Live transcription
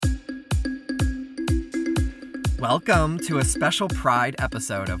Welcome to a special Pride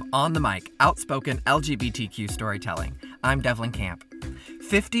episode of On the Mic, Outspoken LGBTQ Storytelling. I'm Devlin Camp.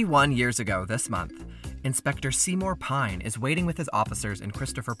 51 years ago this month, Inspector Seymour Pine is waiting with his officers in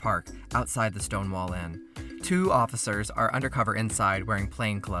Christopher Park outside the Stonewall Inn. Two officers are undercover inside wearing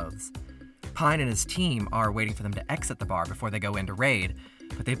plain clothes. Pine and his team are waiting for them to exit the bar before they go in to raid,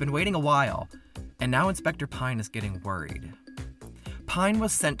 but they've been waiting a while, and now Inspector Pine is getting worried. Pine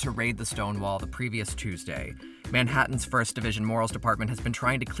was sent to raid the Stonewall the previous Tuesday. Manhattan's 1st Division Morals Department has been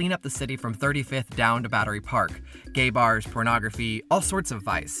trying to clean up the city from 35th down to Battery Park. Gay bars, pornography, all sorts of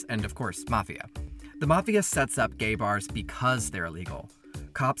vice, and of course, mafia. The mafia sets up gay bars because they're illegal.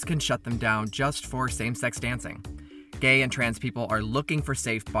 Cops can shut them down just for same-sex dancing. Gay and trans people are looking for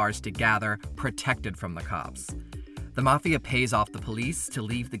safe bars to gather, protected from the cops. The mafia pays off the police to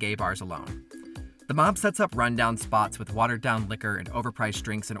leave the gay bars alone. The mob sets up rundown spots with watered-down liquor and overpriced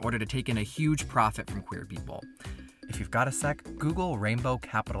drinks in order to take in a huge profit from queer people. If you've got a sec, Google rainbow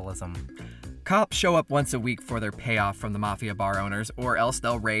capitalism. Cops show up once a week for their payoff from the mafia bar owners, or else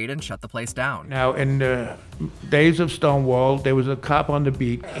they'll raid and shut the place down. Now, in the days of Stonewall, there was a cop on the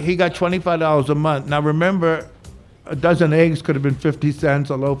beat. He got $25 a month. Now, remember, a dozen eggs could have been 50 cents,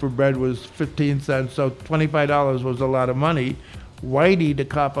 a loaf of bread was 15 cents, so $25 was a lot of money. Whitey, the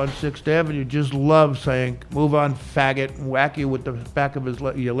cop on 6th Avenue, just loved saying, "Move on, faggot," and whack you with the back of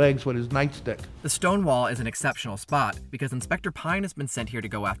your legs with his nightstick. The Stonewall is an exceptional spot because Inspector Pine has been sent here to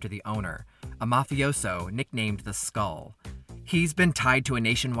go after the owner, a mafioso nicknamed the Skull. He's been tied to a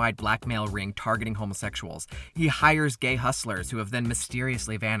nationwide blackmail ring targeting homosexuals. He hires gay hustlers who have then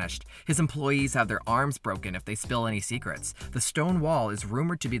mysteriously vanished. His employees have their arms broken if they spill any secrets. The Stonewall is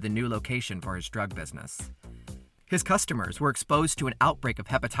rumored to be the new location for his drug business. His customers were exposed to an outbreak of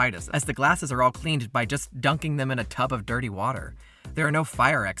hepatitis as the glasses are all cleaned by just dunking them in a tub of dirty water. There are no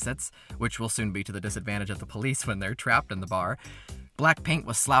fire exits, which will soon be to the disadvantage of the police when they're trapped in the bar. Black paint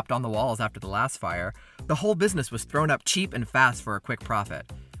was slapped on the walls after the last fire. The whole business was thrown up cheap and fast for a quick profit.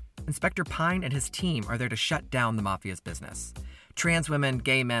 Inspector Pine and his team are there to shut down the mafia's business. Trans women,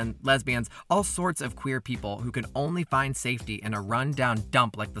 gay men, lesbians, all sorts of queer people who can only find safety in a run-down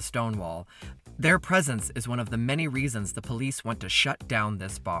dump like the Stonewall. Their presence is one of the many reasons the police want to shut down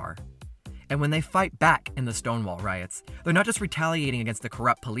this bar. And when they fight back in the Stonewall riots, they're not just retaliating against the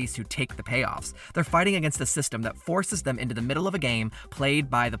corrupt police who take the payoffs. They're fighting against a system that forces them into the middle of a game played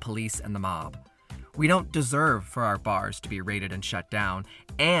by the police and the mob. We don't deserve for our bars to be raided and shut down,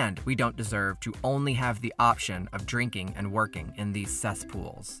 and we don't deserve to only have the option of drinking and working in these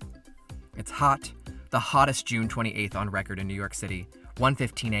cesspools. It's hot, the hottest June 28th on record in New York City.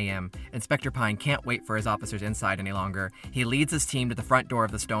 1:15 a.m. Inspector Pine can't wait for his officers inside any longer. He leads his team to the front door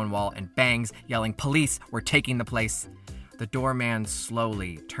of the Stonewall and bangs, yelling, "Police, we're taking the place." The doorman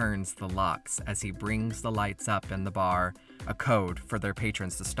slowly turns the locks as he brings the lights up in the bar, a code for their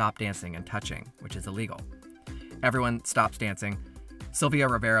patrons to stop dancing and touching, which is illegal. Everyone stops dancing. Sylvia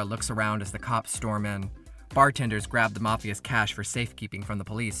Rivera looks around as the cops storm in. Bartenders grab the mafia's cash for safekeeping from the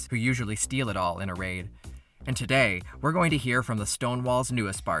police, who usually steal it all in a raid. And today, we're going to hear from the Stonewall's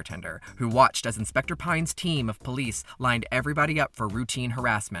newest bartender, who watched as Inspector Pine's team of police lined everybody up for routine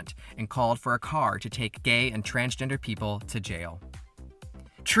harassment and called for a car to take gay and transgender people to jail.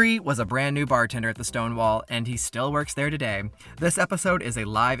 Tree was a brand new bartender at the Stonewall, and he still works there today. This episode is a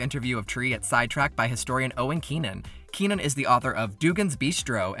live interview of Tree at Sidetrack by historian Owen Keenan. Keenan is the author of Dugan's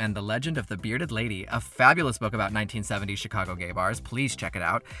Bistro and The Legend of the Bearded Lady, a fabulous book about 1970s Chicago gay bars. Please check it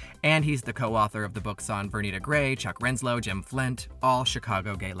out. And he's the co-author of the books on Vernita Gray, Chuck Renslow, Jim Flint, all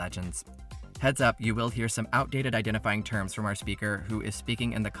Chicago gay legends. Heads up, you will hear some outdated identifying terms from our speaker, who is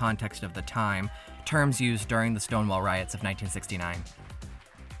speaking in the context of the time, terms used during the Stonewall riots of 1969.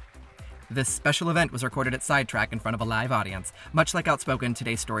 This special event was recorded at Sidetrack in front of a live audience. Much like Outspoken,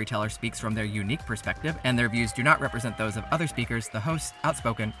 today's storyteller speaks from their unique perspective, and their views do not represent those of other speakers, the hosts,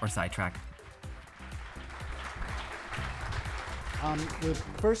 Outspoken, or Sidetrack.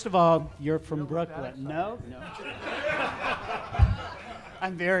 First of all, you're from Brooklyn. No?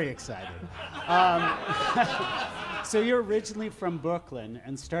 I'm very excited. So you're originally from Brooklyn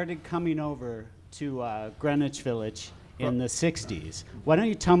and started coming over to Greenwich Village in the 60s. Why don't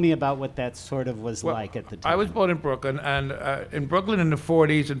you tell me about what that sort of was like at the time? I was born in Brooklyn, and in Brooklyn in the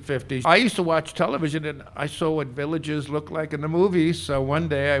 40s and 50s, I used to watch television, and I saw what villages looked like in the movies. So one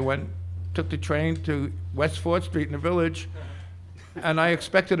day I took the train to West 4th Street in the Village, and I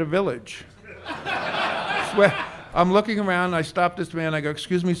expected a village. Swear, I'm looking around, I stopped this man, I go,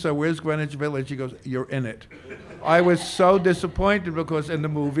 "Excuse me, sir, where's Greenwich Village?" He goes, "You're in it." I was so disappointed because in the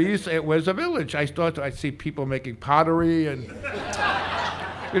movies it was a village. I thought I'd see people making pottery and,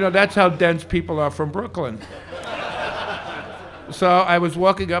 that's how dense people are from Brooklyn. So I was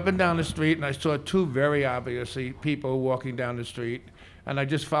walking up and down the street, and I saw two very obviously people walking down the street, and I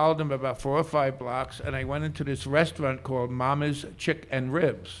just followed them about 4 or 5 blocks, and I went into this restaurant called Mama's Chick and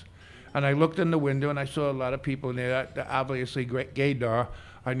Ribs. And I looked in the window, and I saw a lot of people in there, obviously gaydar.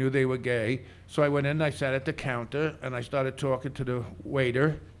 I knew they were gay. So I went in, I sat at the counter, and I started talking to the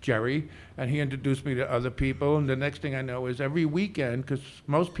waiter, Jerry, and he introduced me to other people. And the next thing I know is every weekend, because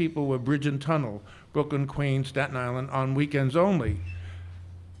most people were Bridge and Tunnel, Brooklyn, Queens, Staten Island, on weekends only.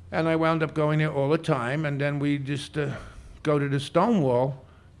 And I wound up going there all the time, and then we just go to the Stonewall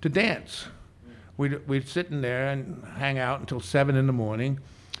to dance. We'd sit in there and hang out until 7 in the morning.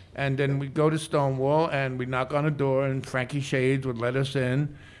 And then we'd go to Stonewall, and we'd knock on a door, and Frankie Shades would let us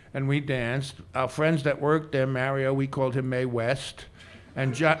in, and we danced. Our friends that worked there, Mario, we called him Mae West,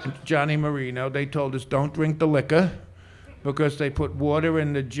 and Johnny Marino, they told us don't drink the liquor because they put water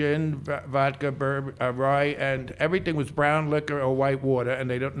in the gin, vodka, rye, and everything was brown liquor or white water, and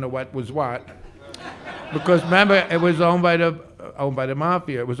they didn't know what was what. Because remember, it was owned by the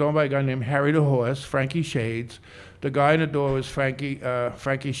mafia. It was owned by a guy named Harry the Horse, Frankie Shades. The guy in the door was Frankie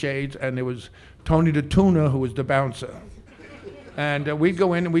Shades, and there was Tony the Tuna, who was the bouncer. And we'd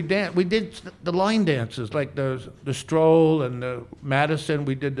go in and we'd dance. We did the line dances, like the stroll and the Madison.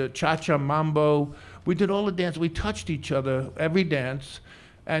 We did the cha-cha mambo. We did all the dances. We touched each other every dance,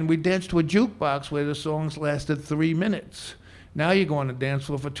 and we danced to a jukebox where the songs lasted 3 minutes. Now you go on a dance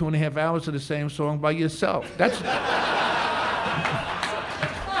floor for 2.5 hours to the same song by yourself. That's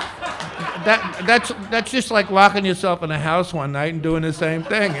just like locking yourself in a house one night and doing the same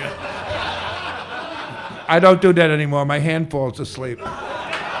thing. I don't do that anymore. My hand falls asleep.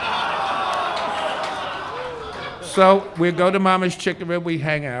 So we go to Mama's Chicken Rib, we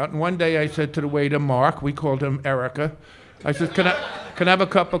hang out, and one day I said to the waiter, Mark, we called him Erica, I said, can I have a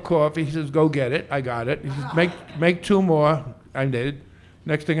cup of coffee? He says, go get it. I got it. He says, make 2 more. I did.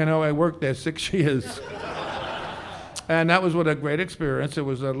 Next thing I know, I worked there 6 years. And that was what a great experience. It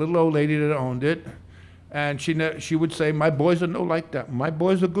was a little old lady that owned it. And she would say, my boys are no like that. My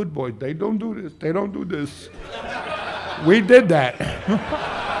boys are good boys. They don't do this. They don't do this. We did that.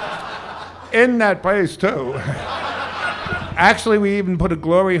 In that place, too. Actually, we even put a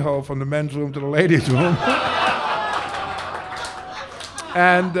glory hole from the men's room to the ladies' room.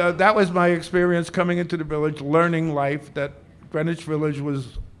 And that was my experience coming into the village, learning life, that Greenwich Village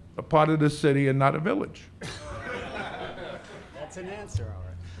was a part of the city and not a village. That's an answer, all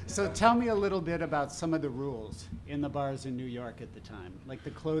right. So tell me a little bit about some of the rules in the bars in New York at the time, like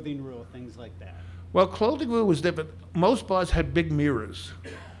the clothing rule, things like that. Well, clothing rule was different. Most bars had big mirrors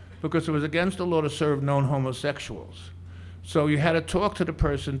because it was against the law to serve known homosexuals. So you had to talk to the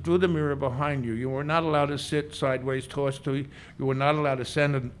person through the mirror behind you. You were not allowed to sit sideways towards to you. You were not allowed to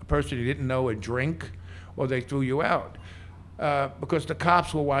send a person you didn't know a drink, or they threw you out. Because the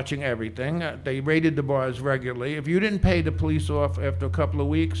cops were watching everything. They raided the bars regularly. If you didn't pay the police off after a couple of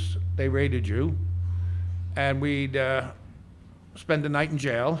weeks, they raided you. And we'd spend the night in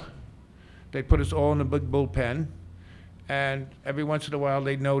jail. They'd put us all in a big bullpen. And every once in a while,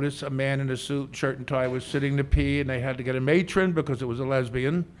 they'd notice a man in a suit, shirt and tie was sitting to pee, and they had to get a matron because it was a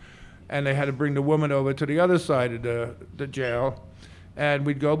lesbian. And they had to bring the woman over to the other side of the jail. And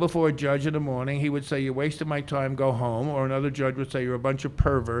we'd go before a judge in the morning. He would say, you wasted my time, go home. Or another judge would say, you're a bunch of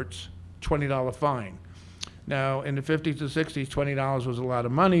perverts, $20 fine. Now, in the 50s and 60s, $20 was a lot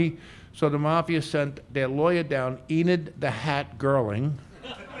of money. So the mafia sent their lawyer down, Enid the Hat Girling,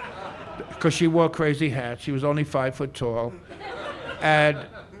 because she wore crazy hats. She was only 5 foot tall. And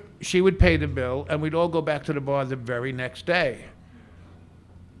she would pay the bill, and we'd all go back to the bar the very next day.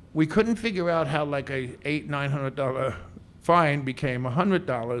 We couldn't figure out how like a $800-900 fine became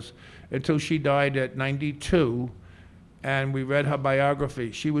 $100 until she died at 92, and we read her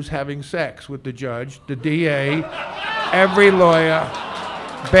biography. She was having sex with the judge, the DA, every lawyer,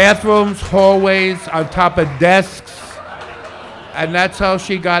 bathrooms, hallways, on top of desks, and that's how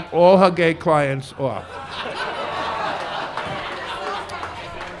she got all her gay clients off.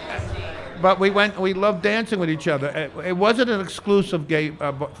 But we loved dancing with each other. It wasn't an exclusive gay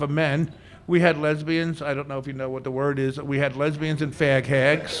for men. We had lesbians. I don't know if you know what the word is. We had lesbians and fag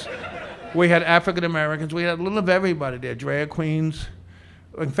hags. We had African Americans. We had a little of everybody there. Drag queens.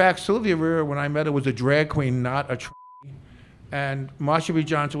 In fact, Sylvia Rhea, when I met her, was a drag queen, not a and Marsha B.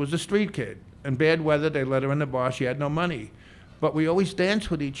 Johnson was a street kid. In bad weather, they let her in the bar. She had no money. But we always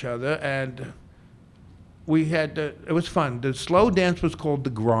danced with each other, and we had, it was fun. The slow dance was called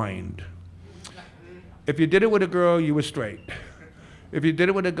the grind. If you did it with a girl, you were straight. If you did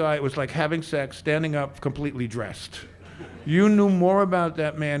it with a guy, it was like having sex, standing up, completely dressed. You knew more about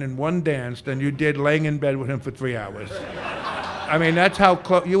that man in one dance than you did laying in bed with him for 3 hours. I mean, that's how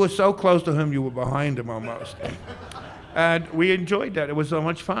close, you were so close to him, you were behind him almost. And we enjoyed that. It was so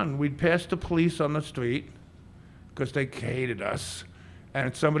much fun. We'd pass the police on the street because they hated us.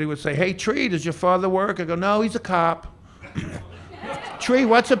 And somebody would say, "Hey, Tree, does your father work?" I go, "No, he's a cop." "Tree,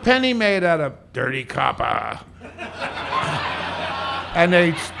 what's a penny made out of?" "Dirty copper." And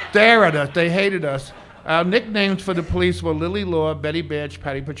they'd stare at us. They hated us. Our nicknames for the police were Lily Law, Betty Badge,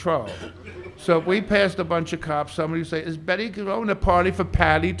 Patty Patrol. So if we passed a bunch of cops, somebody would say, "Is Betty going to party for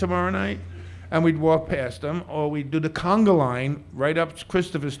Patty tomorrow night?" And we'd walk past them, or we'd do the conga line right up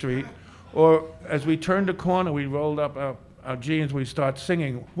Christopher Street, or as we turned the corner, we rolled up our jeans, we start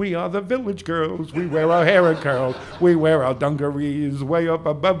singing, "We are the village girls, we wear our hair in curls, we wear our dungarees way up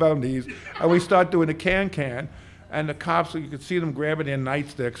above our knees." And we start doing the can, and the cops, you could see them grabbing their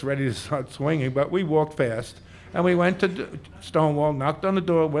nightsticks, ready to start swinging, but we walked fast. And we went to Stonewall, knocked on the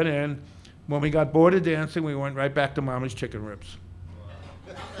door, went in. When we got bored of dancing, we went right back to Mama's Chicken Ribs.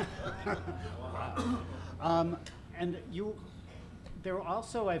 And there were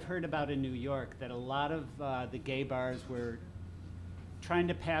also, I've heard about in New York, that a lot of the gay bars were trying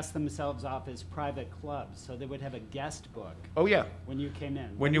to pass themselves off as private clubs, so they would have a guest book. Oh, yeah. When you came in.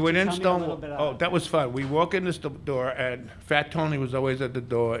 When you went in Stonewall, that was fun. We walk in this door, and Fat Tony was always at the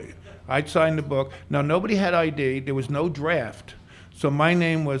door. I'd sign the book. Now, nobody had ID. There was no draft. So my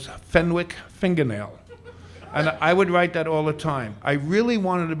name was Fenwick Fingernail. And I would write that all the time. I really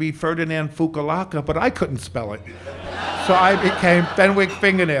wanted to be Ferdinand Fukalaka, but I couldn't spell it. So I became Fenwick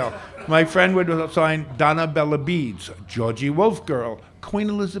Fingernail. My friend would sign Donna Bella Beads, Georgie Wolf Girl, Queen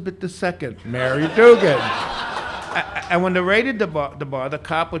Elizabeth II, Mary Dugan. And when they raided the bar, the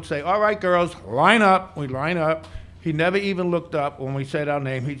cop would say, "All right, girls, line up." We'd line up. He never even looked up when we said our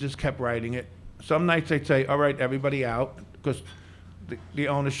name. He just kept writing it. Some nights they'd say, "All right, everybody out," because the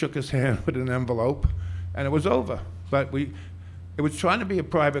owner shook his hand with an envelope, and it was over. But it was trying to be a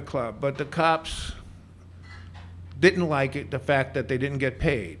private club, but the cops didn't like it, the fact that they didn't get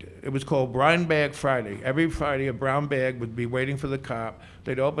paid. It was called Brown Bag Friday. Every Friday, a brown bag would be waiting for the cop.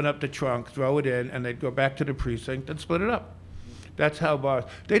 They'd open up the trunk, throw it in, and they'd go back to the precinct and split it up. That's how bars.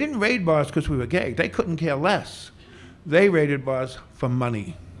 They didn't raid bars because we were gay. They couldn't care less. They raided bars for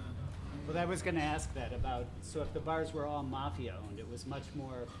money. Well, I was going to ask that about, so if the bars were all mafia-owned, it was much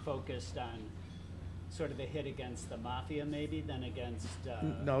more focused on sort of a hit against the mafia maybe than against...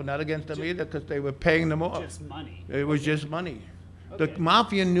 No, not against them either, because they were paying them off. Just money. It was just money. Okay. The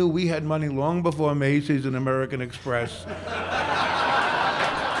mafia knew we had money long before Macy's and American Express.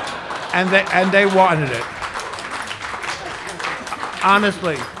 and they wanted it.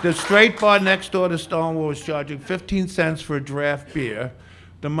 Honestly, the straight bar next door to Stonewall was charging 15 cents for a draft beer.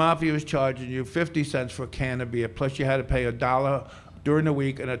 The mafia was charging you 50 cents for a can of beer, plus you had to pay $1 during the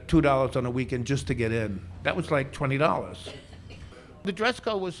week and $2 on the weekend just to get in. That was like $20. The dress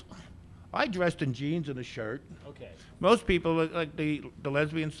code was, I dressed in jeans and a shirt. Okay. Most people, like the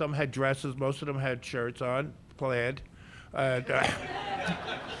lesbians, some had dresses, most of them had shirts on, plaid. And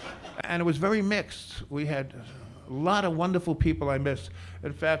it was very mixed. We had a lot of wonderful people I miss.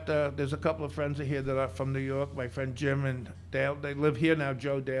 In fact, there's a couple of friends here that are from New York, my friend Jim and Dale. They live here now,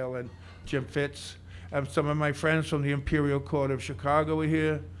 Joe Dale and Jim Fitz. Some of my friends from the Imperial Court of Chicago are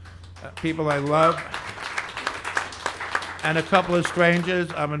here, people I love. And a couple of strangers.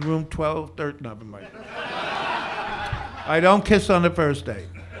 I'm in room 12, 13 of them. I don't kiss on the first date.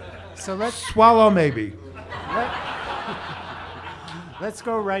 So let's swallow maybe. Let's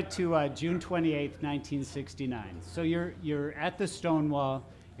go right to June 28th, 1969. So you're at the Stonewall,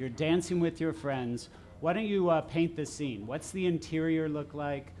 you're dancing with your friends. Why don't you paint the scene? What's the interior look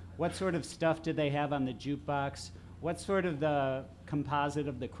like? What sort of stuff did they have on the jukebox? What's sort of the composite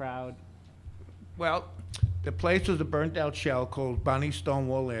of the crowd? Well, the place was a burnt-out shell called Bonnie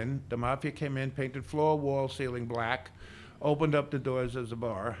Stonewall Inn. The mafia came in, painted floor, wall, ceiling black, opened up the doors as a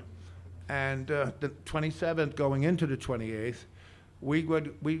bar. And the 27th, going into the 28th,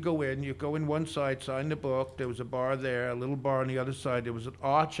 we'd go in, you go in one side, sign the book, there was a bar there, a little bar on the other side, there was an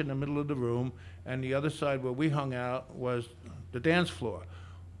arch in the middle of the room, and the other side where we hung out was the dance floor.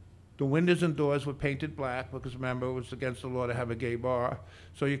 The windows and doors were painted black because, remember, it was against the law to have a gay bar,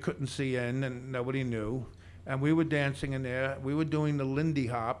 so you couldn't see in and nobody knew. And we were dancing in there. We were doing the Lindy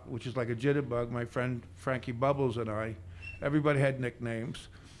Hop, which is like a jitterbug, my friend Frankie Bubbles and I. Everybody had nicknames.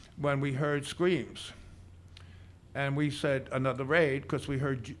 When we heard screams. And we said another raid because we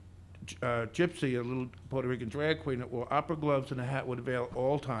heard Gypsy, a little Puerto Rican drag queen that wore opera gloves and a hat with a veil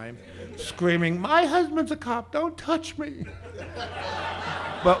all time, screaming, "My husband's a cop, don't touch me."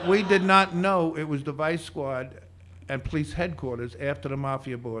 But we did not know it was the Vice Squad and police headquarters after the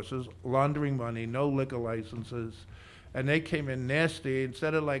mafia bosses, laundering money, no liquor licenses. and they came in nasty.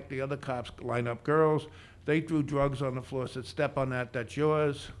 Instead of like the other cops line up girls, they threw drugs on the floor, said, "Step on that, that's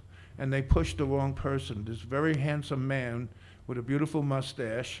yours." And they pushed the wrong person. This very handsome man with a beautiful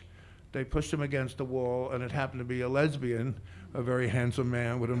mustache, they pushed him against the wall, and it happened to be a lesbian, a very handsome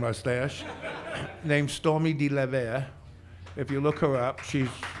man with a mustache, named Stormy DeLaver. If you look her up, she's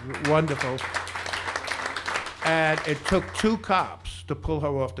wonderful. And it took 2 cops to pull her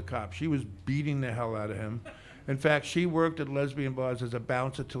off the cops. She was beating the hell out of him. In fact, she worked at lesbian bars as a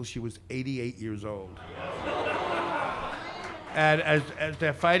bouncer till she was 88 years old. And as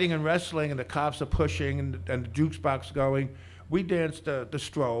they're fighting and wrestling and the cops are pushing and the jukebox going, we danced the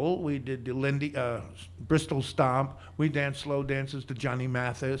stroll. We did the Bristol Stomp. We danced slow dances to Johnny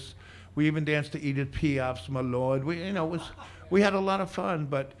Mathis. We even danced to Edith Piaf's My Lord. We had a lot of fun.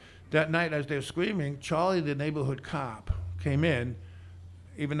 But that night, as they were screaming, Charlie, the neighborhood cop, came in,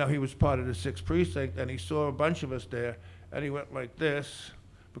 even though he was part of the 6th precinct, and he saw a bunch of us there, and he went like this,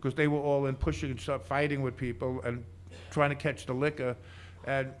 because they were all in pushing and start fighting with people and trying to catch the liquor.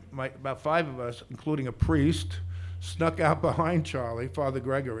 And about 5 of us, including a priest, snuck out behind Charlie, Father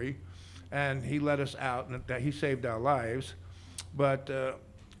Gregory, and he let us out, and he saved our lives. But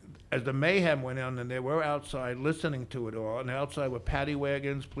as the mayhem went on, and they were outside listening to it all, and outside were paddy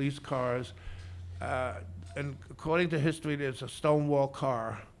wagons, police cars, and according to history, there's a Stonewall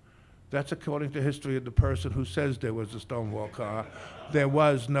car. That's according to history of the person who says there was a Stonewall car. There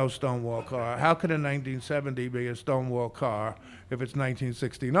was no Stonewall car. How could a 1970 be a Stonewall car if it's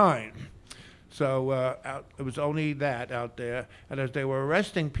 1969? So it was only that out there. And as they were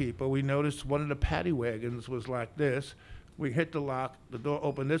arresting people, we noticed one of the paddy wagons was like this. We hit the lock, the door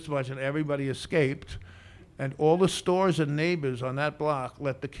opened this much, and everybody escaped. And all the stores and neighbors on that block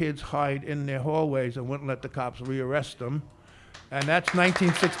let the kids hide in their hallways and wouldn't let the cops rearrest them. And that's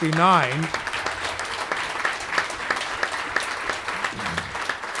 1969.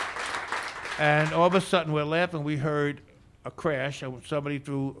 And all of a sudden, we're laughing. We heard a crash, and somebody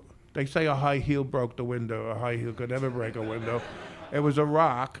threw, they say a high heel broke the window. A high heel could never break a window. It was a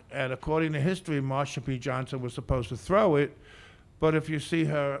rock, and according to history, Marsha P. Johnson was supposed to throw it, but if you see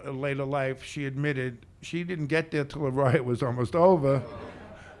her in later life, she admitted she didn't get there till the riot was almost over,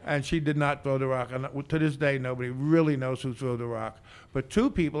 and she did not throw the rock. And to this day, nobody really knows who threw the rock. But 2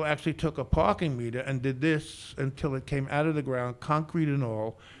 people actually took a parking meter and did this until it came out of the ground, concrete and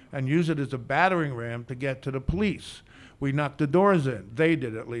all, and used it as a battering ram to get to the police. We knocked the doors in. They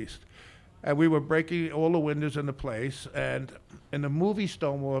did, at least. And we were breaking all the windows in the place. And in the movie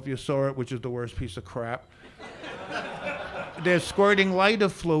Stonewall, if you saw it, which is the worst piece of crap, they're squirting lighter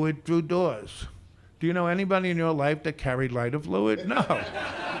fluid through doors. Do you know anybody in your life that carried lighter fluid? No.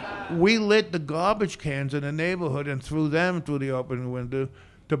 We lit the garbage cans in the neighborhood and threw them through the open window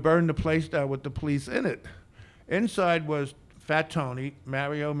to burn the place down with the police in it. Inside was Fat Tony,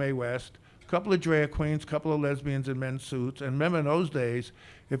 Mario Mae West, a couple of drag queens, a couple of lesbians in men's suits. And remember, in those days,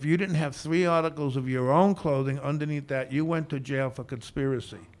 if you didn't have 3 articles of your own clothing underneath that, you went to jail for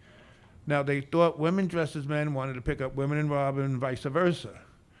conspiracy. Now, they thought women dressed as men wanted to pick up women and rob them and vice versa.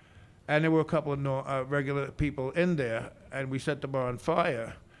 And there were a couple of regular people in there, and we set the bar on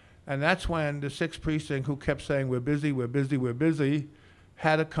fire. And that's when the 6th precinct, who kept saying, "We're busy, we're busy, we're busy,"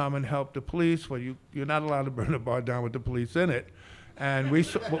 had to come and help the police. Well, you're not allowed to burn a bar down with the police in it. And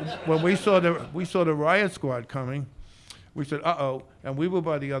when we saw the riot squad coming, we said, "Uh-oh," and we were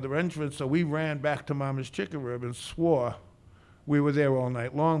by the other entrance, so we ran back to Mama's Chicken Rib and swore we were there all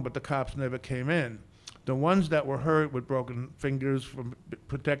night long, but the cops never came in. The ones that were hurt with broken fingers from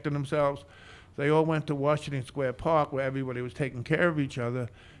protecting themselves, they all went to Washington Square Park, where everybody was taking care of each other,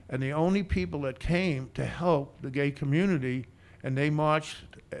 and the only people that came to help the gay community, and they marched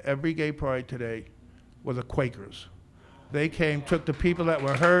every gay pride today, were the Quakers. They came, took the people that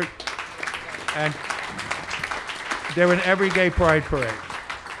were hurt, and they're in every gay pride parade.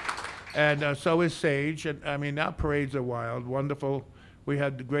 And so is Sage. And I mean, our parades are wild, wonderful. We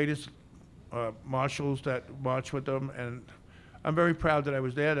had the greatest marshals that marched with them. And I'm very proud that I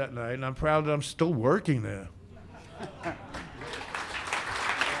was there that night. And I'm proud that I'm still working there.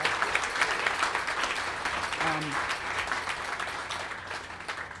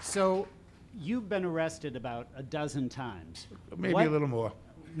 So you've been arrested about a dozen times. Maybe a little more.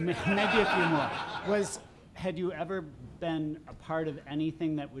 Maybe a few more. Had you ever been a part of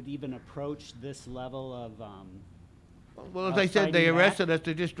anything that would even approach this level of Well, as I said, they fighting arrested back? us.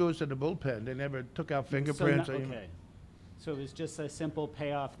 They just threw us in the bullpen. They never took our fingerprints. Okay. So it was just a simple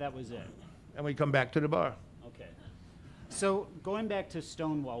payoff, that was it. And we come back to the bar. Okay. So going back to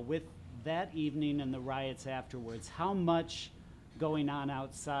Stonewall, with that evening and the riots afterwards, how much going on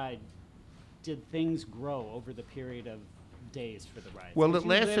outside did things grow over the period of days for the riots? Well, 'Cause it you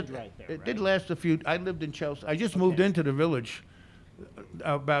lasted. lived right there, It did right? last a few. I lived in Chelsea. I just moved Okay. into the village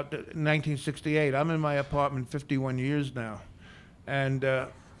about 1968. I'm in my apartment 51 years now, and w-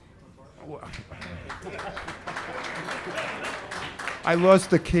 I lost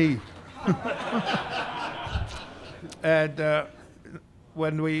the key. And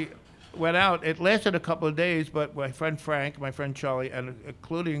when we went out, it lasted a couple of days, but my friend Frank, my friend Charlie, and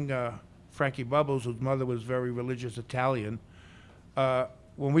including Frankie Bubbles, whose mother was very religious Italian,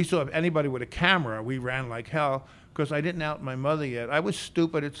 when we saw anybody with a camera, we ran like hell, because I didn't out my mother yet. I was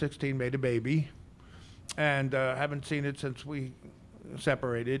stupid at 16, made a baby, and haven't seen it since we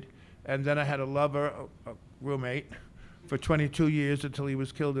separated. And then I had a lover, a roommate, for 22 years until he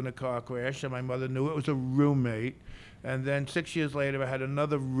was killed in a car crash, and my mother knew it was a roommate. And then 6 years later, I had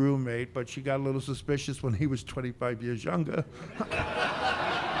another roommate, but she got a little suspicious when he was 25 years younger.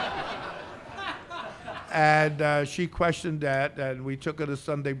 And she questioned that, and we took her to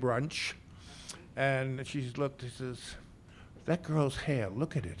Sunday brunch. And she looked, she says, "That girl's hair,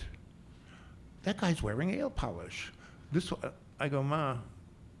 look at it. That guy's wearing nail polish." I go, "Ma,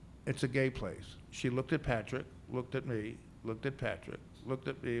 it's a gay place." She looked at Patrick, looked at me, looked at Patrick, looked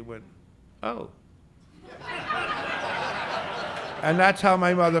at me, went, "Oh." And that's how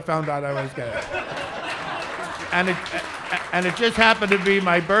my mother found out I was gay. And it just happened to be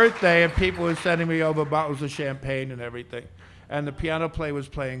my birthday, and people were sending me over bottles of champagne and everything. And the piano player was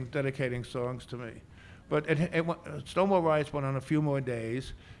playing, dedicating songs to me. But Stonewall Riots went on a few more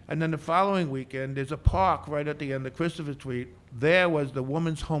days. And then the following weekend, there's a park right at the end of Christopher Street. There was the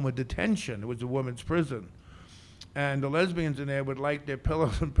women's home of detention. It was a women's prison. And the lesbians in there would light their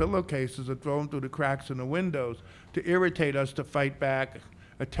pillows and pillowcases and throw them through the cracks in the windows to irritate us to fight back,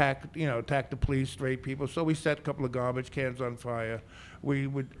 attack the police, straight people. So we set a couple of garbage cans on fire. We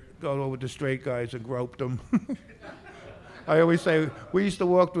would go over to straight guys and grope them. I always say, we used to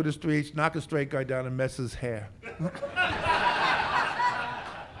walk through the streets, knock a straight guy down and mess his hair.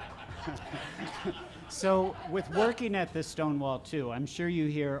 So with working at the Stonewall too, I'm sure you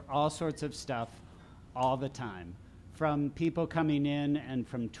hear all sorts of stuff all the time from people coming in and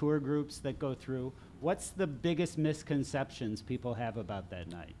from tour groups that go through. What's the biggest misconceptions people have about that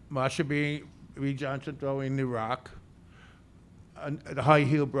night? Marsha B. Johnson throwing the rock, the high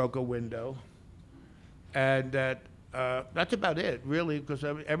heel broke a window, and that's about it, really, because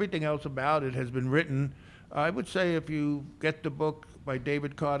everything else about it has been written. I would say if you get the book by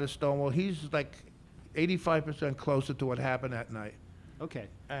David Carter, Stonewall, he's like 85% closer to what happened that night. Okay.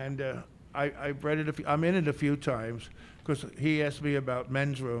 And I've read it I'm in it a few times, because he asked me about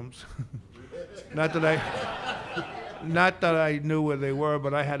men's rooms. Not that I knew where they were,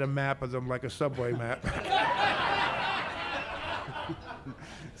 but I had a map of them, like a subway map.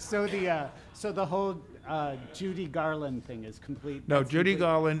 So the whole Judy Garland thing is complete. No, that's Judy complete-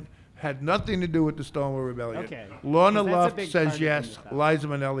 Garland had nothing to do with the Stonewall Rebellion. Okay. Lorna 'Cause that's a Luft big says part of yes. the myth. Liza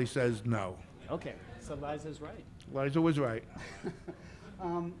Minnelli says no. Okay, so Liza's right. Liza was right.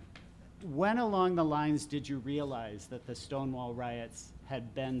 When along the lines did you realize that the Stonewall riots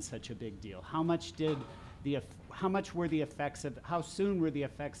had been such a big deal? How soon were the effects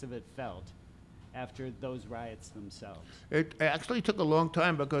of it felt after those riots themselves? It actually took a long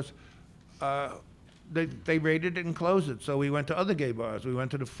time, because they raided it and closed it. So we went to other gay bars. We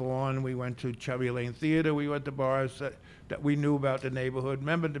went to the Fawn, we went to Cherry Lane Theater, we went to bars that we knew about the neighborhood.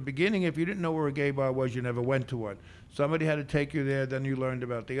 Remember, at the beginning, if you didn't know where a gay bar was, you never went to one. Somebody had to take you there, then you learned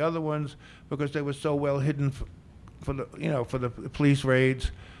about the other ones, because they were so well hidden for the police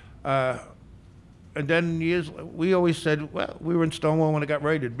raids. And then we always said, well, we were in Stonewall when it got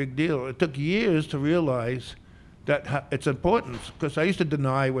raided, big deal. It took years to realize that its importance, because I used to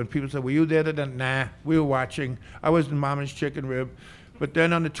deny when people said, "Were you there?" Then, nah, we were watching. I was in Mama's Chicken Rib. But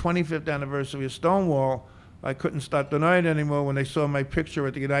then on the 25th anniversary of Stonewall, I couldn't stop denying it anymore when they saw my picture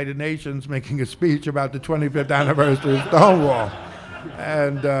at the United Nations making a speech about the 25th anniversary of Stonewall.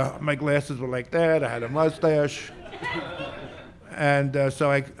 And my glasses were like that. I had a mustache. And so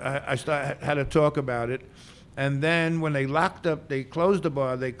I had to talk about it. And then when they closed the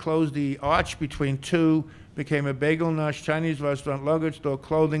bar, they closed the arch between two, became a Bagel Nush, Chinese restaurant, luggage store,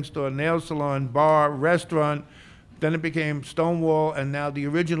 clothing store, nail salon, bar, restaurant. Then it became Stonewall, and now the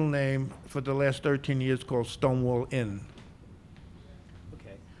original name for the last 13 years called Stonewall Inn.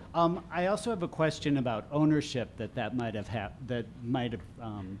 Okay. I also have a question about ownership that might have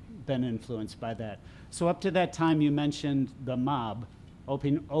been influenced by that. So up to that time, you mentioned the mob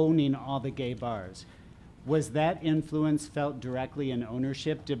owning all the gay bars. Was that influence felt directly in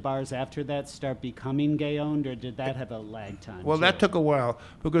ownership? Did bars after that start becoming gay-owned, or did that have a lag time? Well, too? that took a while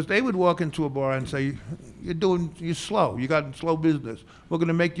because they would walk into a bar and say, you're slow. You got slow business. We're going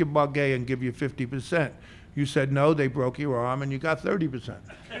to make your bar gay and give you 50%. You said no, they broke your arm, and you got 30%.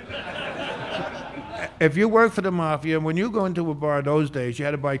 If you worked for the mafia, when you go into a bar those days, you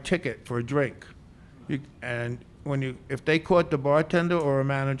had to buy a ticket for a drink. If they caught the bartender or a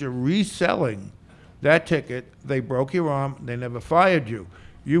manager reselling that ticket, they broke your arm. They never fired you.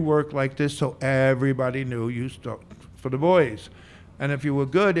 You worked like this so everybody knew you stood for the boys. And if you were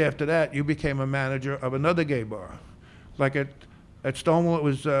good after that, you became a manager of another gay bar. Like at Stonewall, it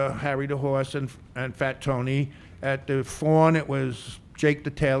was Harry the Horse and Fat Tony. At the Fawn, it was Jake the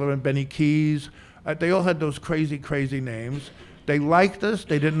Tailor and Benny Keys. They all had those crazy, crazy names. They liked us.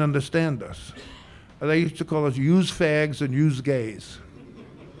 They didn't understand us. They used to call us used fags and used gays.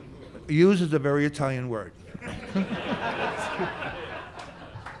 Use is a very Italian word.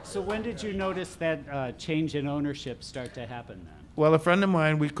 So when did you notice that change in ownership start to happen then? Well, a friend of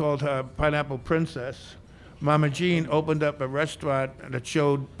mine, we called her Pineapple Princess. Mama Jean opened up a restaurant that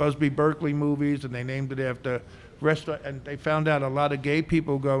showed Busby Berkeley movies, and they named it after restaurant. And they found out a lot of gay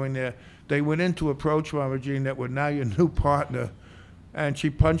people going there. They went in to approach Mama Jean that were now your new partner, and she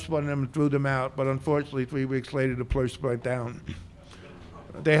punched one of them and threw them out. But unfortunately, 3 weeks later, the place burnt down.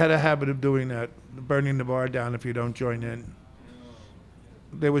 They had a habit of doing that, burning the bar down if you don't join in.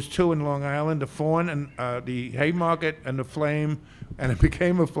 There was 2 in Long Island, the Fawn and the Haymarket and the Flame, and it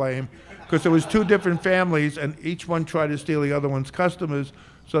became a Flame because there was 2 different families, and each one tried to steal the other one's customers,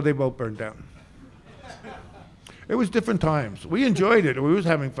 so they both burned down. It was different times. We enjoyed it. We was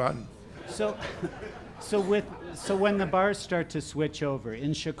having fun. So when the bars start to switch over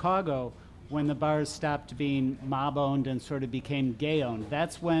in Chicago, when the bars stopped being mob-owned and sort of became gay-owned,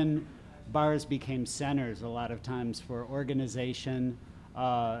 that's when bars became centers a lot of times for organization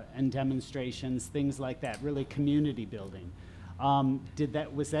and demonstrations, things like that, really community building.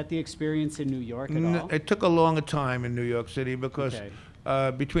 Was that the experience in New York at all? It took a longer time in New York City because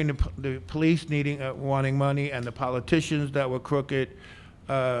between the police wanting money and the politicians that were crooked,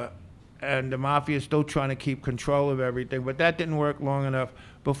 and the mafia still trying to keep control of everything. But that didn't work long enough.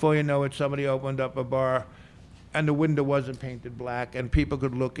 Before you know it, somebody opened up a bar, and the window wasn't painted black, and people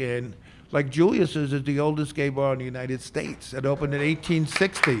could look in. Like Julius's is the oldest gay bar in the United States. It opened in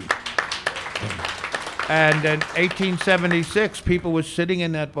 1860. And in 1876, people were sitting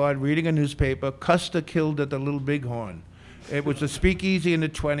in that bar reading a newspaper, Custer killed at the Little Bighorn. It was a speakeasy in the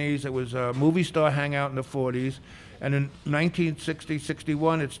 20s. It was a movie star hangout in the 40s. And in 1960,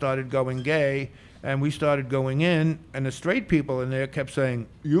 61, it started going gay, and we started going in, and the straight people in there kept saying,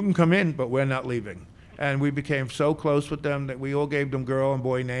 you can come in, but we're not leaving. And we became so close with them that we all gave them girl and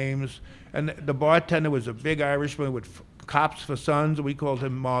boy names. And the bartender was a big Irishman with cops for sons. We called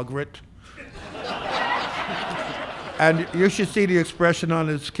him Margaret. And you should see the expression on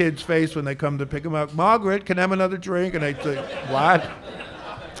his kid's face when they come to pick him up. Margaret, can I have another drink? And they say, what?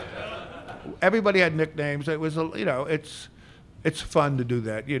 Everybody had nicknames. It was, it's fun to do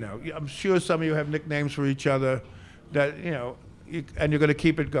that. I'm sure some of you have nicknames for each other that, and you're going to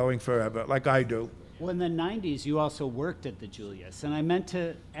keep it going forever, like I do. Well, in the 90s, you also worked at the Julius. And I meant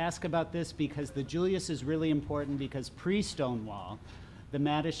to ask about this because the Julius is really important because pre-Stonewall, the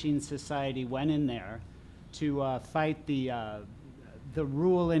Mattachine Society went in there to fight the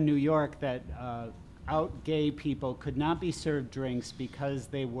rule in New York that out gay people could not be served drinks because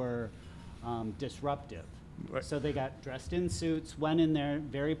they were disruptive. Right. So they got dressed in suits, went in there,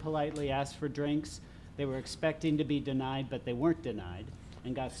 very politely asked for drinks. They were expecting to be denied, but they weren't denied,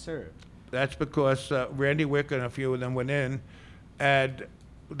 and got served. That's because Randy Wick and a few of them went in, and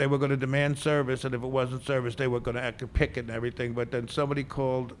they were going to demand service, and if it wasn't service, they were going to act a picket and everything. But then somebody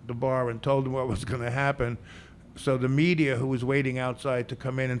called the bar and told them what was going to happen. So the media, who was waiting outside to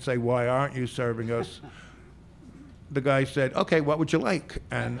come in and say, why aren't you serving us? The guy said, okay, what would you like?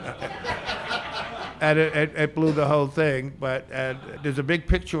 And it blew the whole thing. But there's a big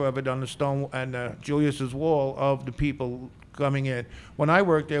picture of it on the stone and Julius's wall of the people coming in. When I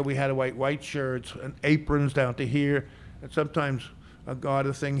worked there, we had to wear white shirts and aprons down to here, and sometimes a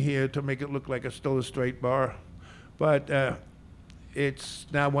garter thing here to make it look like it's still a straight bar. But it's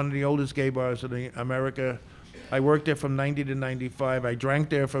now one of the oldest gay bars in America. I worked there from 90 to 95. I drank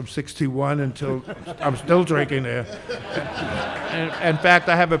there from 61 until I'm still drinking there. And in fact,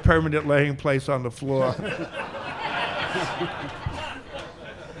 I have a permanent laying place on the floor.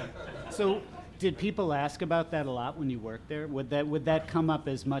 So did people ask about that a lot when you worked there? Would that come up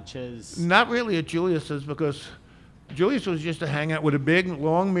as much as... Not really at Julius's, because Julius was just a hangout with a big,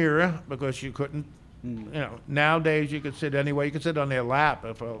 long mirror, because you couldn't Nowadays you can sit anywhere. You can sit on their lap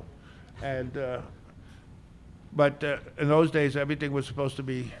and but in those days everything was supposed to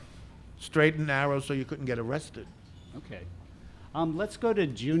be straight and narrow so you couldn't get arrested. Okay. Let's go to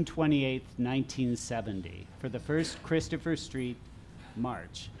June 28th, 1970, for the first Christopher Street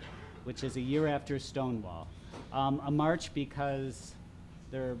March, which is a year after Stonewall. A march because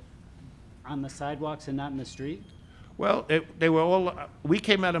they're on the sidewalks and not in the street? Well, they were all. We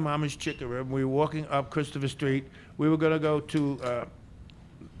came out of Mama's Chicken Rib. We were walking up Christopher Street. We were going to go to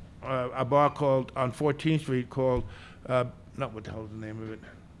a bar called on 14th Street called not what the hell is the name of it,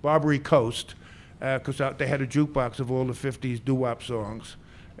 Barbary Coast, because they had a jukebox of all the 50s doo-wop songs,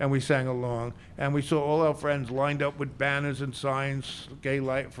 and we sang along. And we saw all our friends lined up with banners and signs, gay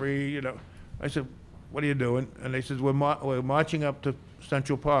light free. I said, "What are you doing?" And they said, "We're marching up to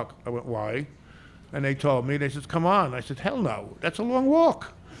Central Park." I went, "Why?" And they told me. They said, "Come on." I said, "Hell no, that's a long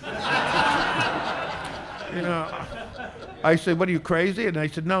walk." I said, "What are you, crazy?" And they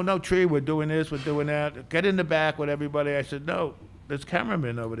said, No, Tree, we're doing this, we're doing that. Get in the back with everybody." I said, "No, there's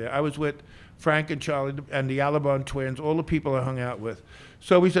cameramen over there." I was with Frank and Charlie and the Alabon twins, all the people I hung out with.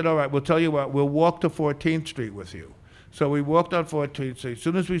 So we said, "All right, we'll tell you what, we'll walk to 14th Street with you." So we walked on 14th Street. As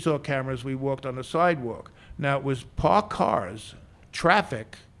soon as we saw cameras, we walked on the sidewalk. Now it was parked cars,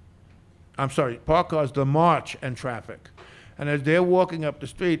 parked cars, the march and traffic. And as they're walking up the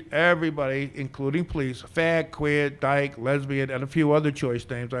street, everybody, including police, fag, queer, dyke, lesbian, and a few other choice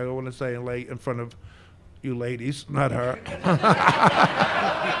names I don't want to say in front of you ladies, not her.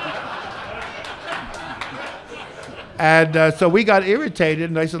 And so we got irritated,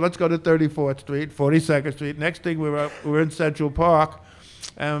 and I said, "Let's go to 34th Street, 42nd Street. Next thing we were in Central Park,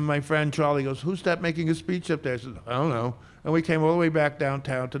 and my friend Charlie goes, "Who's that making a speech up there?" I said, "I don't know." And we came all the way back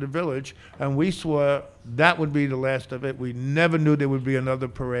downtown to the Village, and we swore that would be the last of it. We never knew there would be another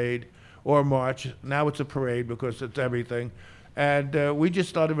parade or march. Now it's a parade because it's everything. And we just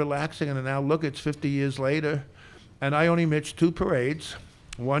started relaxing, and now look, it's 50 years later, and I only missed 2 parades.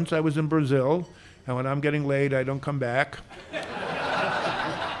 Once I was in Brazil, and when I'm getting laid, I don't come back.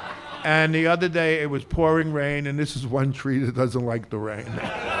 And the other day, it was pouring rain, and this is one tree that doesn't like the rain.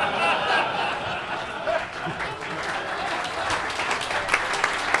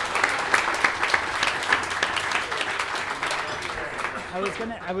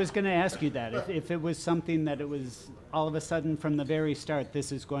 I was gonna ask you that if it was something that it was all of a sudden from the very start,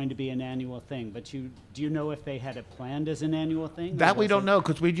 this is going to be an annual thing. But do you know if they had it planned as an annual thing? That we don't know,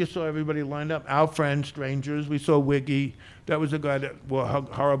 because we just saw everybody lined up. Our friends, strangers. We saw Wiggy. That was the guy that wore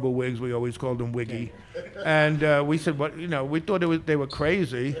horrible wigs. We always called him Wiggy. Okay. And we said, "What?" We thought they were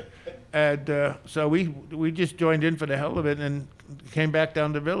crazy, and so we just joined in for the hell of it and came back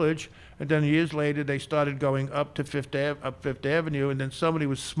down the Village. And then years later, they started going up to Fifth Avenue, and then somebody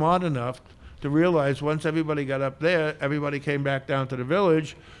was smart enough to realize once everybody got up there, everybody came back down to the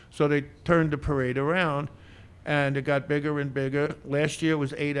Village, so they turned the parade around, and it got bigger and bigger. Last year it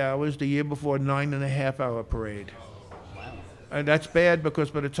was 8 hours. The year before, 9.5-hour parade. And that's bad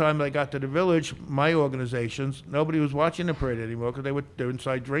because by the time they got to the Village, my organizations, nobody was watching the parade anymore because they were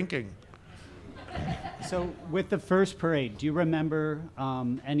inside drinking. So with the first parade, do you remember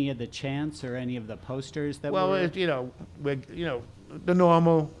any of the chants or any of the posters that were? Well, the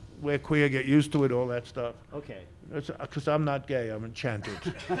normal, we're queer, get used to it, all that stuff. Okay. Because I'm not gay, I'm enchanted.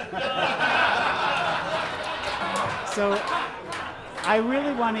 So I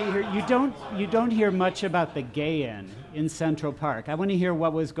really want to hear, you don't hear much about the Gay Inn in Central Park. I want to hear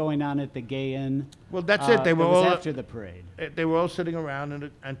what was going on at the Gay Inn. Well, that's it. They were all all after the parade. They were all sitting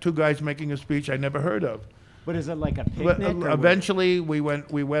around, and 2 guys making a speech I never heard of. What is it, like a picnic? Eventually, we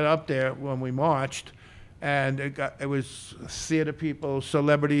went up there when we marched, and it was theater people,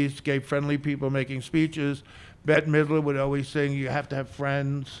 celebrities, gay-friendly people making speeches. Bette Midler would always sing, "You have to have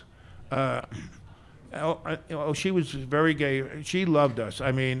friends." She was very gay. She loved us.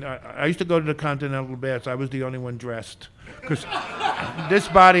 I mean, I used to go to the Continental Baths. I was the only one dressed. Because this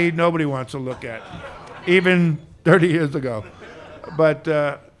body, nobody wants to look at, even 30 years ago. But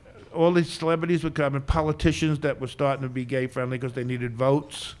all these celebrities would come, and politicians that were starting to be gay-friendly because they needed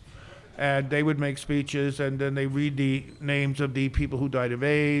votes. And they would make speeches, and then they read the names of the people who died of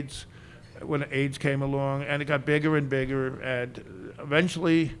AIDS when AIDS came along. And it got bigger and bigger. And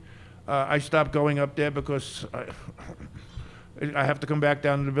eventually, I stopped going up there because I have to come back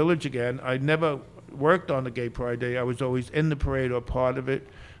down to the Village again. I never worked on the Gay Pride Day. I was always in the parade or part of it.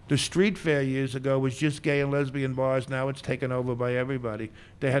 The street fair years ago was just gay and lesbian bars. Now it's taken over by everybody.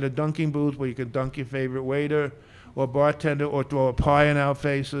 They had a dunking booth where you could dunk your favorite waiter or bartender or throw a pie in our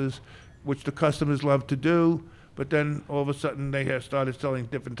faces, which the customers love to do. But then all of a sudden they have started selling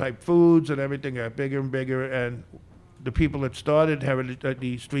different type foods and everything got bigger and bigger. And the people that started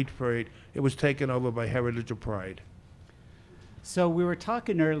the street parade, it was taken over by Heritage of Pride. So we were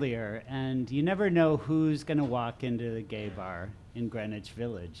talking earlier, and you never know who's going to walk into the gay bar in Greenwich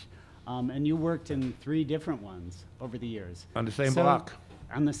Village. And you worked in 3 different ones over the years. On the same block.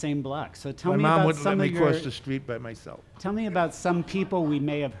 On the same block. So tell My me mom about wouldn't let some me of your. cross the street by myself. Tell me about some people we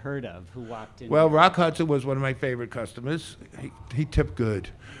may have heard of who walked in. Well, Rock Hudson was one of my favorite customers. He tipped good.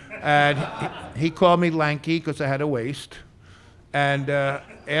 And he called me lanky because I had a waist. And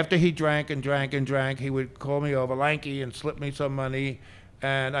after he drank and drank and drank, he would call me over lanky and slip me some money.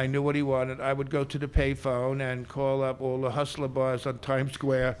 And I knew what he wanted. I would go to the payphone and call up all the hustler bars on Times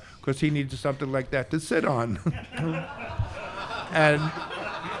Square because he needed something like that to sit on.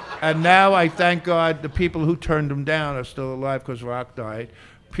 And now I thank God the people who turned him down are still alive because Rock died.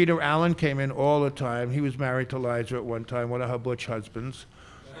 Peter Allen came in all the time. He was married to Liza at one time, one of her butch husbands.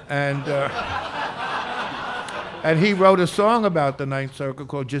 And he wrote a song about the Ninth Circle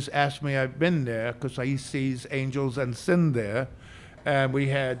called Just Ask Me I've Been There, because he sees angels and sin there. And we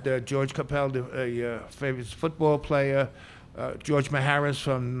had George Capel, a famous football player, George Maharis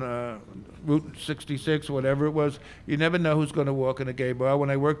from Route 66, whatever it was. You never know who's going to walk in a gay bar. When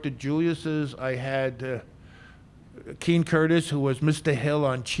I worked at Julius's, I had Keen Curtis, who was Mr. Hill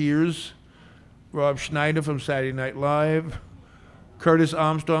on Cheers, Rob Schneider from Saturday Night Live, Curtis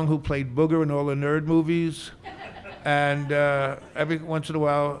Armstrong, who played Booger in all the nerd movies, and every once in a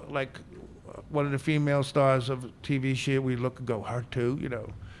while, like one of the female stars of TV shit, we look and go, her too, you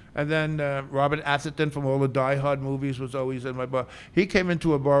know. And then Robert Atherton from all the Die Hard movies was always in my bar. He came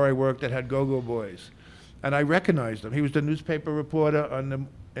into a bar I worked that had Go-Go Boys, and I recognized him. He was the newspaper reporter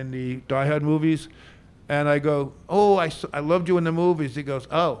in the Die Hard movies, and I go, oh, I loved you in the movies. He goes,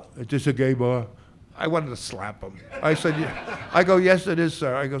 oh, is this a gay bar? I wanted to slap him. I said, yeah. I go, yes, it is,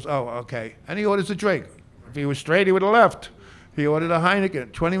 sir. I goes, oh, okay. And he orders a drink. If he was straight, he would have left. He ordered a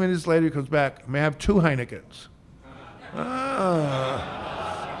Heineken. 20 minutes later, he comes back. May I have 2 Heinekens?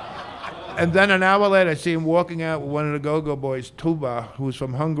 And then an hour later, I see him walking out with one of the Go-Go Boys, Tuba, who's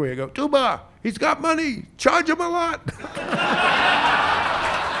from Hungary. I go, Tuba, he's got money. Charge him a lot.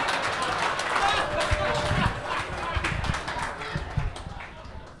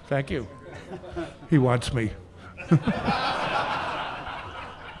 Thank you. He wants me.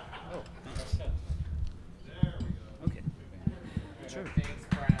 Sure.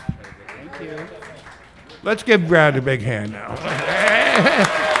 Thank you. Let's give Brad a big hand now.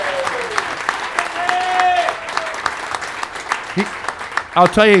 I'll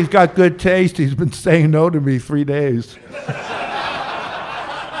tell you, he's got good taste. He's been saying no to me 3 days.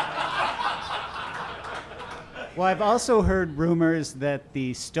 Well, I've also heard rumors that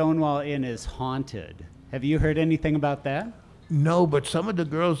the Stonewall Inn is haunted. Have you heard anything about that? No, but some of the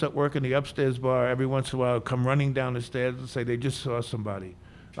girls that work in the upstairs bar every once in a while come running down the stairs and say they just saw somebody.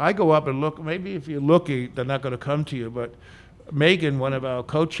 I go up and look. Maybe if you're lucky, they're not going to come to you. But Megan, one of our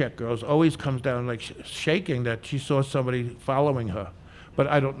co-check girls, always comes down like shaking that she saw somebody following her. But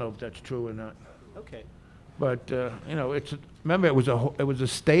I don't know if that's true or not. Okay. But you know, remember it was a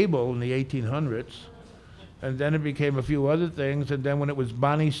stable in the 1800s, and then it became a few other things. And then when it was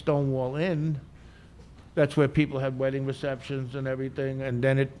Bonnie Stonewall Inn, that's where people had wedding receptions and everything. And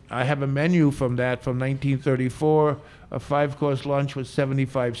then I have a menu from that from 1934. A 5-course lunch was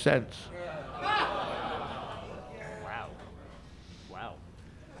 75 cents. Wow. Wow.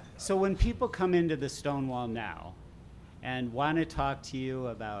 So when people come into the Stonewall now and want to talk to you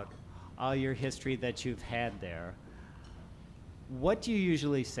about all your history that you've had there, what do you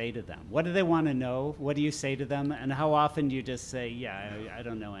usually say to them? What do they want to know? What do you say to them? And how often do you just say, yeah, I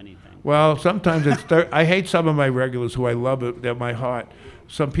don't know anything? Well, sometimes I hate some of my regulars who I love it, they're my heart.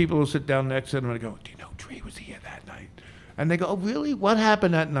 Some people will sit down next to them and I go, do you know Tree was here that night? And they go, oh, really? What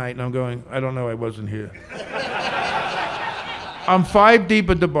happened that night? And I'm going, I don't know, I wasn't here. I'm 5 deep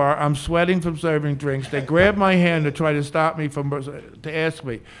at the bar. I'm sweating from serving drinks. They grab my hand to try to stop me to ask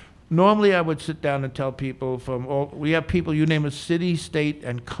me. Normally, I would sit down and tell people we have people, you name a city, state,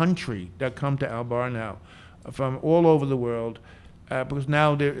 and country that come to our bar now from all over the world, because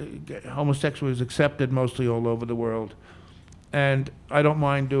now homosexual is accepted mostly all over the world. And I don't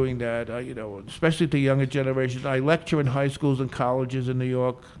mind doing that, especially to younger generations. I lecture in high schools and colleges in New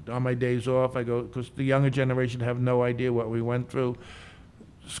York on my days off. I go, because the younger generation have no idea what we went through.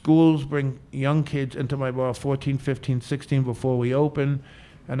 Schools bring young kids into my bar, 14, 15, 16, before we open.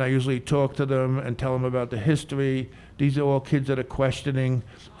 and I usually talk to them and tell them about the history. These are all kids that are questioning.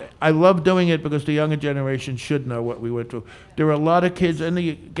 I love doing it because the younger generation should know what we went through. There are a lot of kids in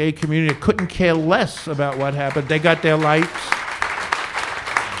the gay community that couldn't care less about what happened. They got their lights.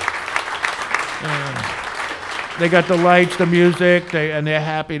 They got the lights, the music, and they're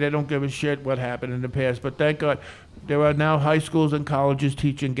happy. They don't give a shit what happened in the past. But thank God, there are now high schools and colleges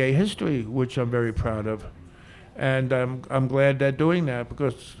teaching gay history, which I'm very proud of. And I'm glad they're doing that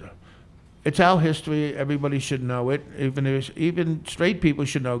because it's our history. Everybody should know it. Even straight people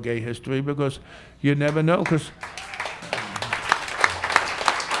should know gay history because you never know. Because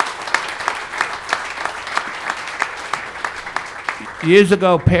years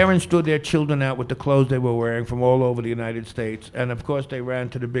ago, parents drew their children out with the clothes they were wearing from all over the United States. And of course, they ran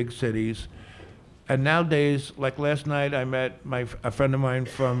to the big cities. And nowadays, like last night, I met a friend of mine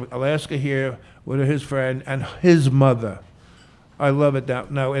from Alaska here with his friend and his mother. I love it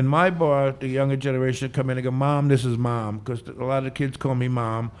now. In my bar, the younger generation come in and go, "Mom, this is Mom," because a lot of the kids call me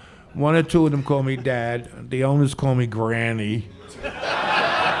Mom. One or two of them call me Dad. The owners call me Granny.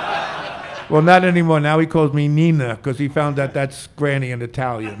 Well, not anymore. Now he calls me Nina because he found out that's Granny in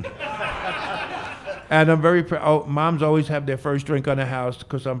Italian. And I'm very proud. Oh, moms always have their first drink on the house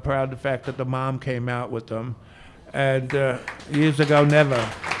because I'm proud of the fact that the mom came out with them. And years ago, never.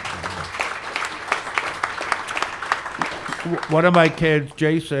 One of my kids,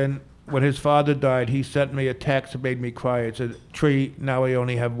 Jason, when his father died, he sent me a text that made me cry. It said, "Tree, now I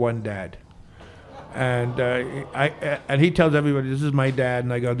only have one dad." And and he tells everybody, "This is my dad,"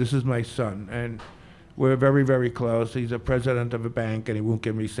 and I go, "This is my son." And we're very, very close. He's a president of a bank, and he won't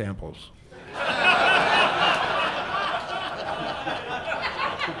give me samples.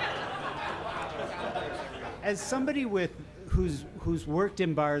 As somebody who's worked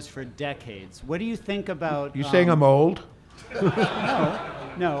in bars for decades, what do you think about? You saying I'm old?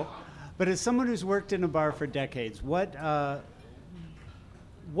 No. But as someone who's worked in a bar for decades, what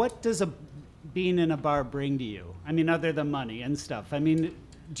does being in a bar bring to you? I mean, other than money and stuff. I mean,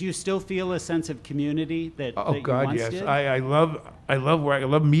 do you still feel a sense of community that you once yes. did? I love work. I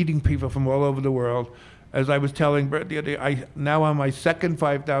love meeting people from all over the world. As I was telling Brett the other day, now I'm my second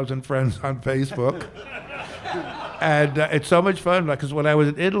 5,000 friends on Facebook. And it's so much fun because when I was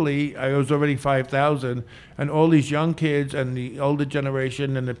in Italy, I was already 5,000, and all these young kids and the older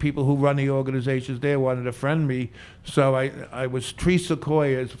generation and the people who run the organizations there wanted to friend me. So I was Tree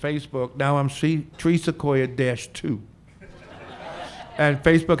Sequoia's Facebook. Now I'm Tree Sequoia -2. And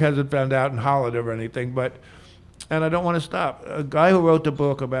Facebook hasn't found out and hollered or anything, and I don't want to stop. A guy who wrote the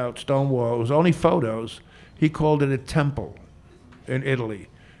book about Stonewall, it was only photos, he called it a temple in Italy.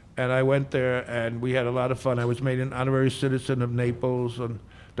 And I went there, and we had a lot of fun. I was made an honorary citizen of Naples, and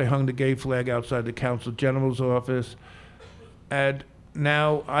they hung the gay flag outside the Consul General's office. And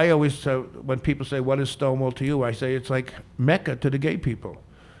now I always say, when people say, "What is Stonewall to you?" I say it's like Mecca to the gay people.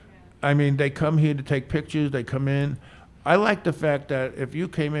 I mean, they come here to take pictures, they come in. I like the fact that if you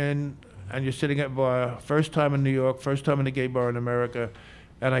came in and you're sitting at a bar, first time in New York, first time in a gay bar in America,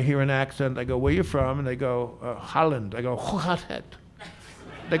 and I hear an accent, I go, "Where you from?" And they go, "Holland." I go, "Hohet."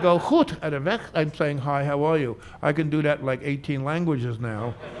 They go, "Goed." I'm saying, "Hi, how are you?" I can do that in like 18 languages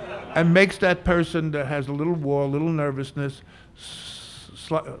now, and makes that person that has a little war, a little nervousness,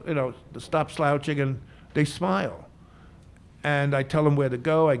 stop slouching, and they smile. And I tell them where to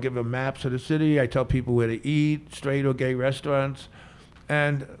go. I give them maps of the city. I tell people where to eat, straight or gay restaurants,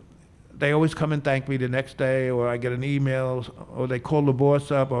 and they always come and thank me the next day, or I get an email, or they call the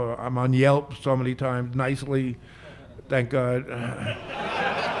boss up, or I'm on Yelp so many times nicely. Thank God.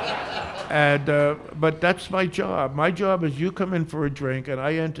 But that's my job. My job is you come in for a drink, and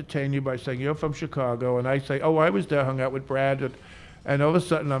I entertain you by saying, "You're from Chicago," and I say, "Oh, I was there, hung out with Brad," and all of a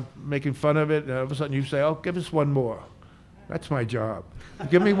sudden I'm making fun of it, and all of a sudden you say, "Oh, give us one more." That's my job.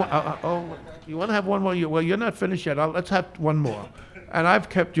 Give me one. Oh, you want to have one more? Well, you're not finished yet. Let's have one more. And I've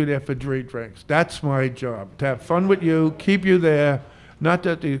kept you there for 3 drinks. That's my job, to have fun with you, keep you there, not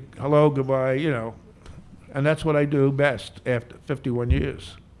that the hello, goodbye, And that's what I do best after 51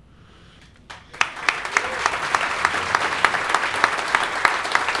 years.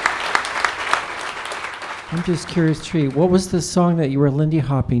 I'm just curious, Tree, what was the song that you were Lindy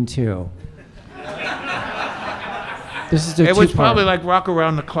hopping to? This is It was probably like "Rock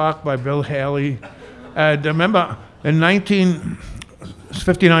Around the Clock" by Bill Haley. And remember, in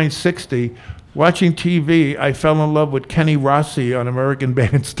 1959-60, watching TV, I fell in love with Kenny Rossi on American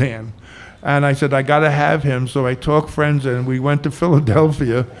Bandstand. And I said, I got to have him. So I talked friends in. We went to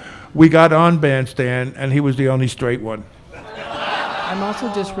Philadelphia. We got on Bandstand, and he was the only straight one. I'm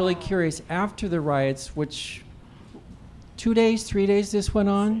also just really curious, after the riots, which 2 days, 3 days this went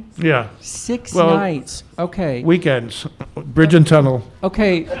on? Yeah. 6 Well, nights. Okay. Weekends, bridge and tunnel.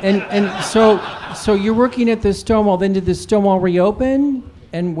 Okay, and so you're working at the Stonewall. Then did the Stonewall reopen?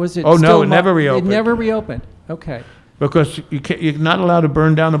 And was it? Oh, no, still it never reopened. It never reopened. Okay. Because you're not allowed to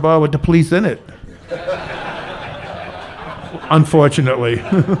burn down the bar with the police in it. Unfortunately.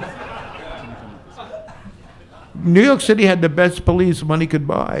 New York City had the best police money could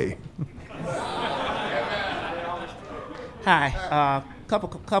buy. Hi,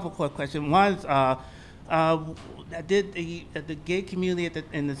 couple quick questions. One is, did the gay community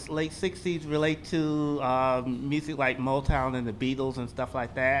in the late '60s relate to music like Motown and the Beatles and stuff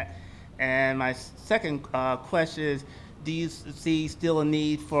like that? And my second question is, do you see still a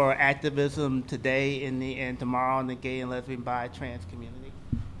need for activism today and tomorrow in the gay and lesbian, bi, trans community?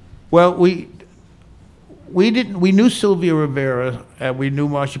 Well, we knew Sylvia Rivera and we knew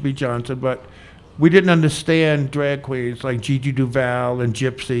Marsha P. Johnson, but we didn't understand drag queens like Gigi Duval and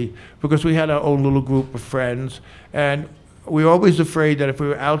Gypsy because we had our own little group of friends, and we were always afraid that if we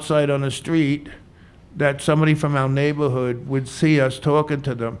were outside on the street, that somebody from our neighborhood would see us talking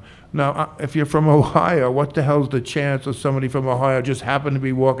to them. Now, if you're from Ohio, what the hell's the chance of somebody from Ohio just happened to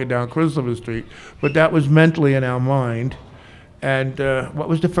be walking down Christopher Street? But that was mentally in our mind. And what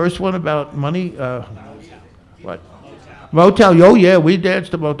was the first one about money? What? Motel. Oh, yeah, we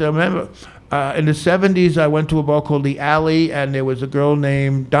danced to Motel. Remember, in the 70s, I went to a bar called The Alley, and there was a girl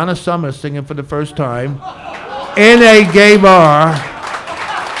named Donna Summer singing for the first time in a gay bar,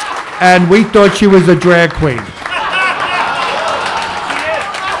 and we thought she was a drag queen.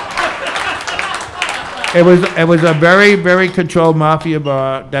 It was a very, very controlled mafia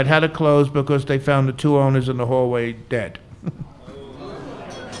bar that had to close because they found the two owners in the hallway dead.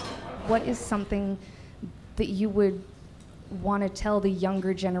 What is something that you would want to tell the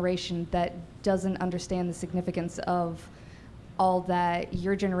younger generation that doesn't understand the significance of all that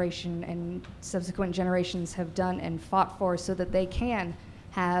your generation and subsequent generations have done and fought for so that they can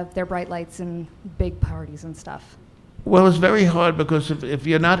have their bright lights and big parties and stuff? Well, it's very hard because if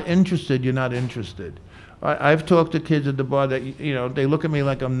you're not interested, you're not interested. I've talked to kids at the bar that, they look at me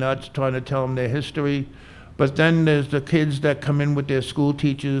like I'm nuts trying to tell them their history. But then there's the kids that come in with their school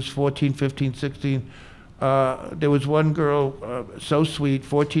teachers, 14, 15, 16. There was one girl, so sweet,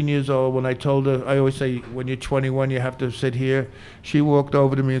 14 years old. When I told her, I always say, when you're 21, you have to sit here. She walked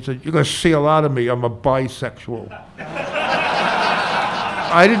over to me and said, "You're going to see a lot of me. I'm a bisexual."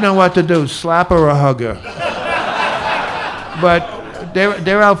 I didn't know what to do, slap her or hug her. But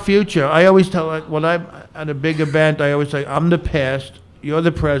they're our future. I always tell, when I'm at a big event, I always say, I'm the past, you're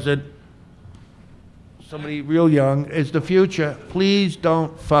the present. Somebody real young is the future. Please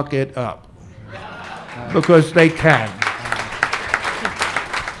don't fuck it up. Because they can.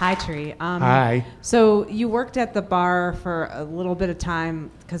 Hi, Tree. Hi. So you worked at the bar for a little bit of time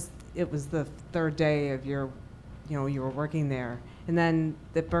because it was the third day of you were working there. And then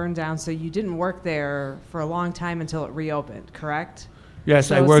it burned down, so you didn't work there for a long time until it reopened, correct? Yes,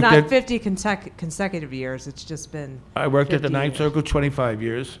 so I worked it's not at 50 consecutive years, it's just been I worked at the 50 Ninth years. Circle 25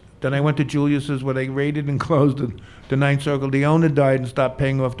 years. Then I went to Julius's where they raided and closed the Ninth Circle. The owner died and stopped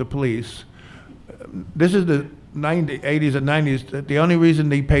paying off the police. This is the 80s and 90s. The only reason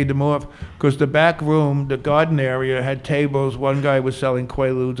they paid them off, because the back room, the garden area, had tables. One guy was selling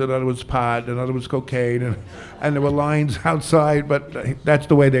Quaaludes, another was pot, another was cocaine, and there were lines outside, but that's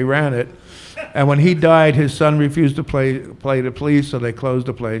the way they ran it. And when he died, his son refused to play the police, so they closed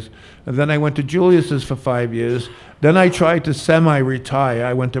the place. And then I went to Julius's for 5 years. Then I tried to semi-retire.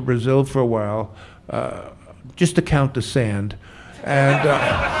 I went to Brazil for a while, just to count the sand.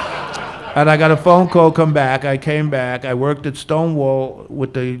 And I got a phone call, come back. I came back. I worked at Stonewall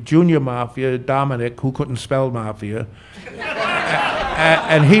with the junior mafia, Dominic, who couldn't spell mafia.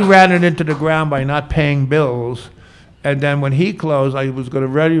 And he ran it into the ground by not paying bills. And then when he closed, I was going to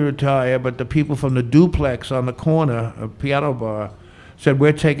ready to retire, but the people from the duplex on the corner, a piano bar, said,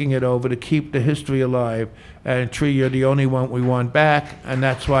 "We're taking it over to keep the history alive. And Tree, you're the only one we want back." And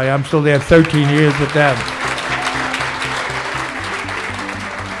that's why I'm still there 13 years with them.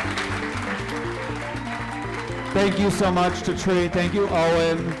 Thank you so much to Tree. Thank you,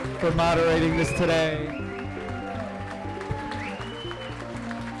 Owen, for moderating this today.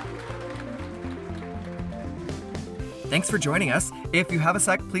 Thanks for joining us. If you have a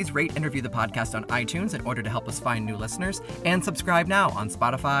sec, please rate and review the podcast on iTunes in order to help us find new listeners, and subscribe now on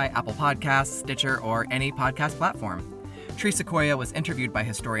Spotify, Apple Podcasts, Stitcher, or any podcast platform. Tree Sequoia was interviewed by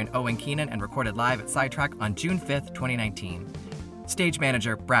historian Owen Keenan and recorded live at Sidetrack on June 5th, 2019. Stage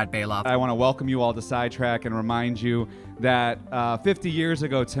manager Brad Bailoff. I want to welcome you all to Sidetrack and remind you that 50 years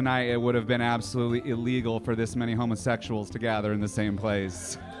ago tonight, it would have been absolutely illegal for this many homosexuals to gather in the same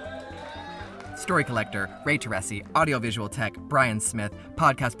place. Story collector Ray Teresi, audiovisual tech Brian Smith,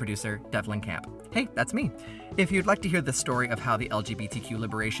 podcast producer Devlin Camp. Hey, that's me. If you'd like to hear the story of how the LGBTQ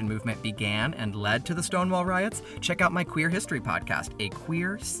liberation movement began and led to the Stonewall riots, check out my Queer History podcast, A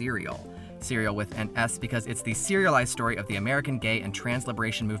Queer Serial. Serial with an S because it's the serialized story of the American gay and trans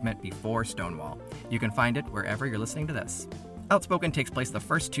liberation movement before Stonewall. You can find it wherever you're listening to this. Outspoken takes place the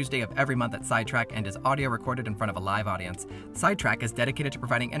first Tuesday of every month at Sidetrack and is audio recorded in front of a live audience. Sidetrack is dedicated to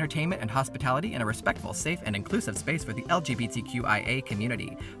providing entertainment and hospitality in a respectful, safe, and inclusive space for the LGBTQIA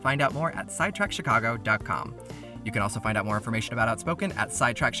community. Find out more at sidetrackchicago.com. You can also find out more information about Outspoken at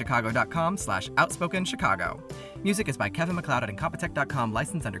sidetrackchicago.com/OutspokenChicago. Music is by Kevin MacLeod at Incompetech.com,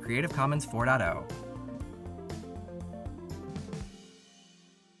 licensed under Creative Commons 4.0.